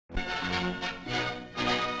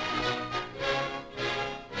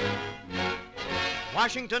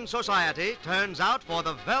Washington society turns out for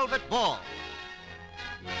the Velvet Ball.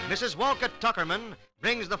 Mrs. Wolcott Tuckerman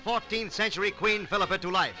brings the 14th century Queen Philippa to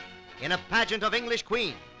life in a pageant of English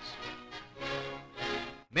queens.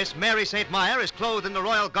 Miss Mary St. Meyer is clothed in the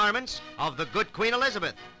royal garments of the good Queen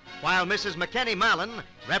Elizabeth, while Mrs. McKenny Mallon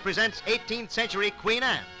represents 18th century Queen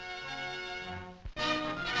Anne.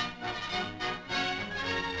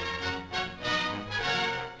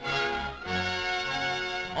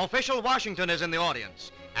 Official Washington is in the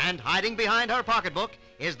audience, and hiding behind her pocketbook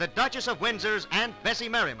is the Duchess of Windsor's Aunt Bessie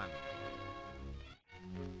Merryman.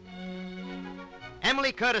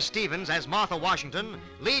 Emily Curtis Stevens as Martha Washington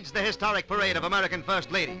leads the historic parade of American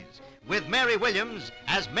First Ladies, with Mary Williams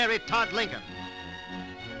as Mary Todd Lincoln.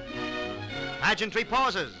 Pageantry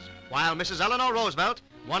pauses while Mrs. Eleanor Roosevelt,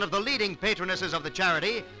 one of the leading patronesses of the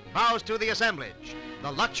charity, bows to the assemblage.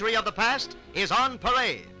 The luxury of the past is on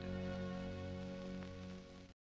parade.